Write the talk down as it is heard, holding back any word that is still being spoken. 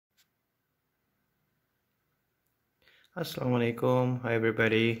Assalamu alaikum. Hi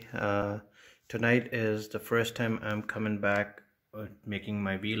everybody. Tonight is the first time I'm coming back making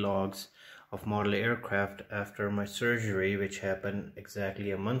my vlogs of model aircraft after my surgery, which happened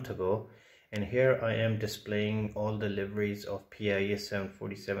exactly a month ago. And here I am displaying all the liveries of PIA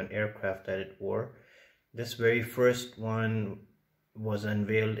 747 aircraft that it wore. This very first one was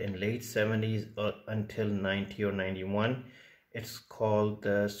unveiled in late 70s until 90 or 91. It's called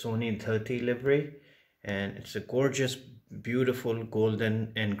the Sohni Dharti livery, and it's a gorgeous, beautiful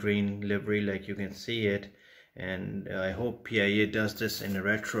golden and green livery like you can see it. And I hope PIA does this in a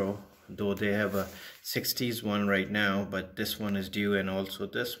retro, though they have a 60s one right now, but this one is due, and also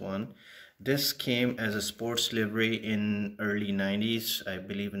this one. This came as a sports livery in early 90s, I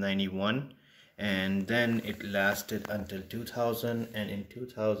believe 91, and then it lasted until 2000. And in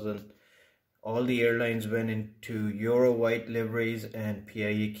 2000 all the airlines went into Euro white liveries, and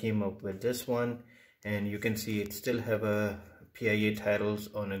PIA came up with this one. And you can see it still have a PIA titles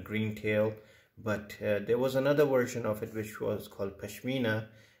on a green tail, but there was another version of it which was called Pashmina,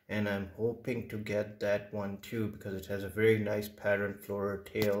 and I'm hoping to get that one too because it has a very nice pattern floral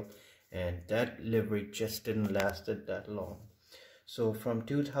tail, and that livery just didn't last it that long. So from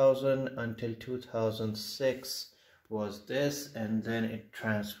 2000 until 2006 was this, and then it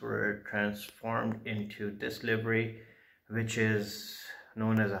transformed into this livery, which is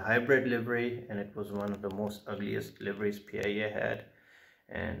known as a hybrid livery, and it was one of the most ugliest liveries PIA had,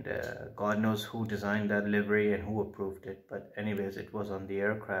 and God knows who designed that livery and who approved it, but anyways, it was on the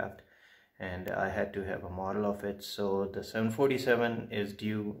aircraft and I had to have a model of it. So the 747 is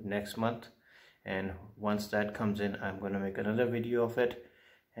due next month, and once that comes in I'm going to make another video of it.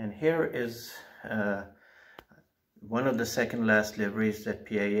 And here is one of the second last liveries that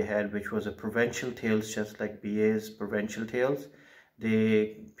PIA had, which was a Provincial tails, just like BA's Provincial tails.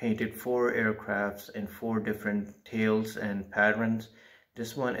 They painted 4 aircrafts in 4 different tails and patterns.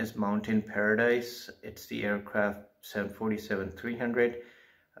 This one is Mountain Paradise. It's the aircraft 747-300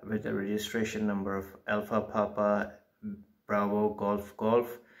 with a registration number of Alpha Papa Bravo Golf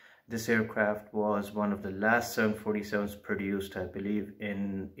Golf. This aircraft was one of the last 747s produced, I believe,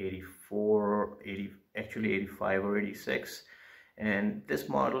 in 85 or 86. And this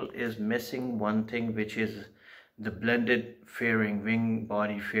model is missing one thing, which is the blended fairing, wing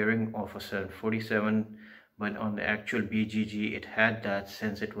body fairing of a 747, but on the actual BGG it had that,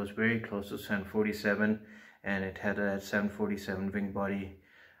 since it was very close to 747, and it had a 747 wing body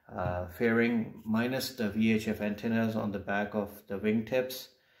fairing minus the VHF antennas on the back of the wingtips.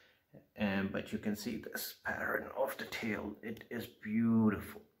 But you can see this pattern of the tail. It is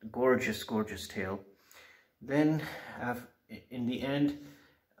beautiful, gorgeous tail. Then in the end,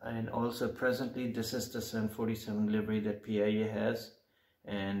 and also presently, this is the 747 livery that PIA has.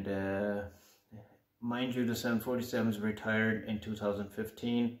 And mind you, the 747s retired in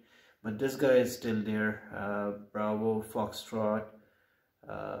 2015, but this guy is still there. Bravo, Foxtrot,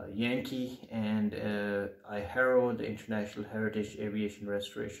 Yankee, and IHERO, the International Heritage Aviation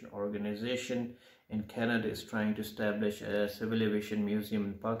Restoration Organization in Canada, is trying to establish a civil aviation museum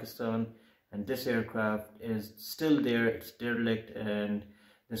in Pakistan, and this aircraft is still there. It's derelict, and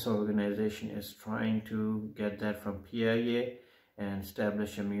this organization is trying to get that from PIA and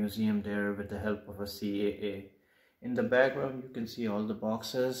establish a museum there with the help of a CAA. In the background you can see all the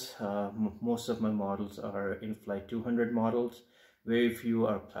boxes. Most of my models are in-flight 200 models. Very few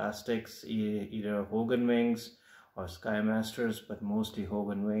are plastics, either Hogan wings or Skymasters, but mostly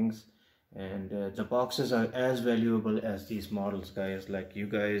Hogan wings. And the boxes are as valuable as these models, guys. Like you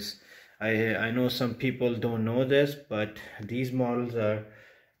guys, I know some people don't know this, but these models are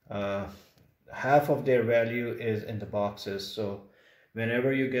half of their value is in the boxes. So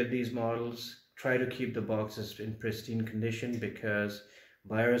whenever you get these models, try to keep the boxes in pristine condition, because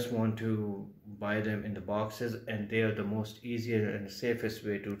buyers want to buy them in the boxes, and they are the most easier and safest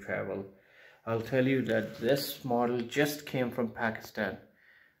way to travel. I'll tell you that this model just came from Pakistan.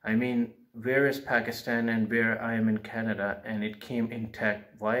 I mean, where is Pakistan and where I am in Canada, and it came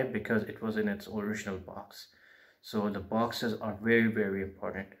intact. Why? Because it was in its original box. So the boxes are very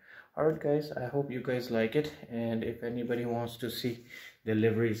important. Alright guys, I hope you guys like it, and if anybody wants to see the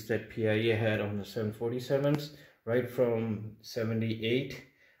liveries that PIA had on the 747s, right from 78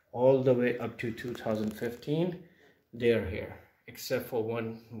 all the way up to 2015, they're here, except for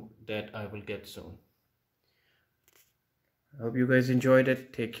one that I will get soon. I hope you guys enjoyed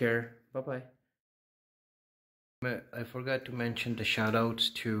it. Take care. Bye-bye. I forgot to mention the shout outs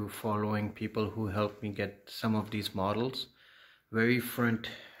to following people who helped me get some of these models. Very front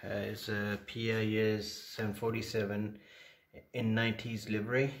is a PIA's 747 in 90s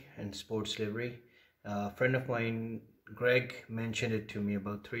livery and sports livery. A friend of mine Greg mentioned it to me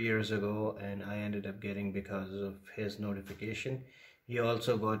about 3 years ago, and I ended up getting because of his notification. He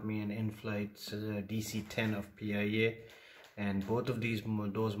also got me an in-flight DC-10 of PIA, and both of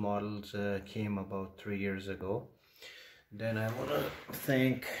those models came about 3 years ago. Then I want to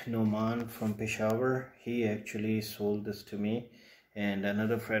thank Noman from Peshawar. He actually sold this to me, and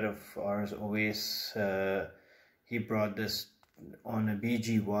another friend of ours, Oais, he brought this on a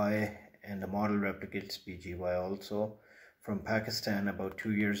BGY, and the model replicates BGY also, from Pakistan about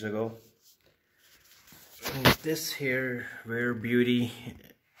 2 years ago. And this here rare beauty,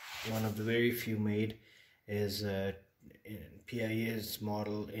 one of the very few made, is PIA's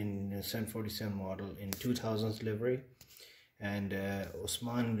model in 747 model in 2000s livery, and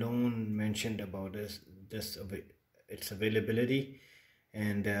Osman Lone mentioned about its availability,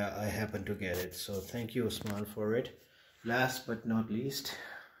 and I happened to get it, so thank you, Osman, for it. Last but not least,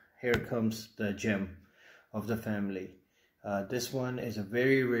 here comes the gem of the family. This one is a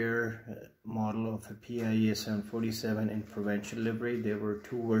very rare model of a PIA 747 in Provincial livery. There were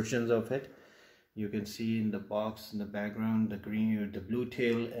two versions of it. You can see in the box in the background the blue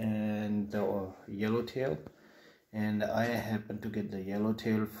tail and the yellow tail. And I happened to get the yellow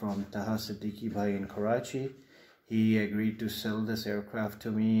tail from Taha Siddiqui Bhai in Karachi. He agreed to sell this aircraft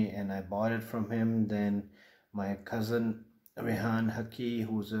to me, and I bought it from him. Then my cousin Rehan Haki,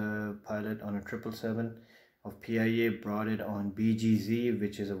 who's a pilot on a 777 of PIA, brought it on BGG,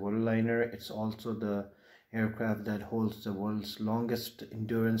 which is a worldliner. It's also the aircraft that holds the world's longest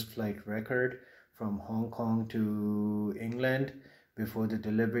endurance flight record from Hong Kong to England before the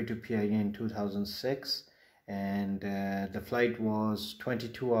delivery to PIA in 2006. And the flight was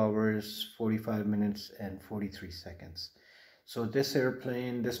 22 hours, 45 minutes and 43 seconds. So this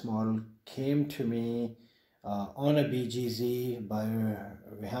airplane, this model came to me on a BGZ by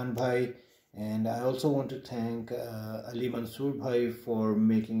Rehan Bhai, and I also want to thank Ali Mansoor Bhai for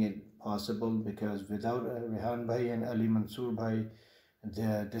making it possible, because without Rehan Bhai and Ali Mansoor Bhai,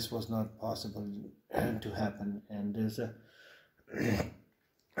 this was not possible to happen. And there's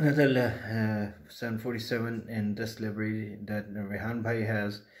another 747 in this livery that Rehan Bhai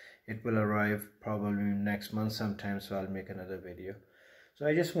has. It will arrive probably next month sometime, so I'll make another video. So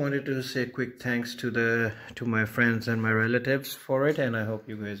I just wanted to say quick thanks to my friends and my relatives for it, and I hope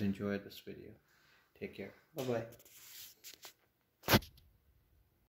you guys enjoyed this video. Take care. Bye bye.